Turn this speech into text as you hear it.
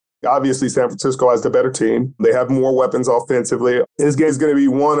Obviously, San Francisco has the better team. They have more weapons offensively. This game is going to be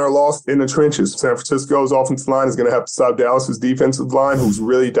won or lost in the trenches. San Francisco's offensive line is going to have to stop Dallas's defensive line, who's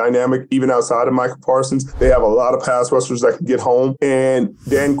really dynamic, even outside of Michael Parsons. They have a lot of pass rushers that can get home, and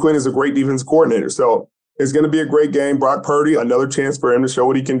Dan Quinn is a great defensive coordinator. So it's going to be a great game. Brock Purdy, another chance for him to show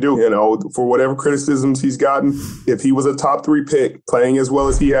what he can do. You know, for whatever criticisms he's gotten, if he was a top 3 pick, playing as well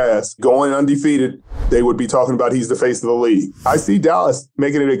as he has, going undefeated, they would be talking about he's the face of the league. I see Dallas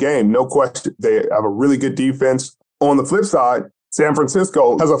making it a game, no question. They have a really good defense. On the flip side, San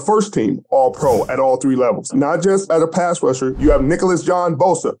Francisco has a first-team All-Pro at all 3 levels. Not just at a pass rusher. You have Nicholas John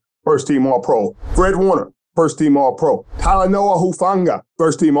Bosa, first-team All-Pro. Fred Warner, first-team All-Pro. Talanoa Hufanga,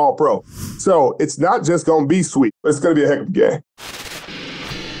 first-team All-Pro. So it's not just going to be sweet, but it's going to be a heck of a game.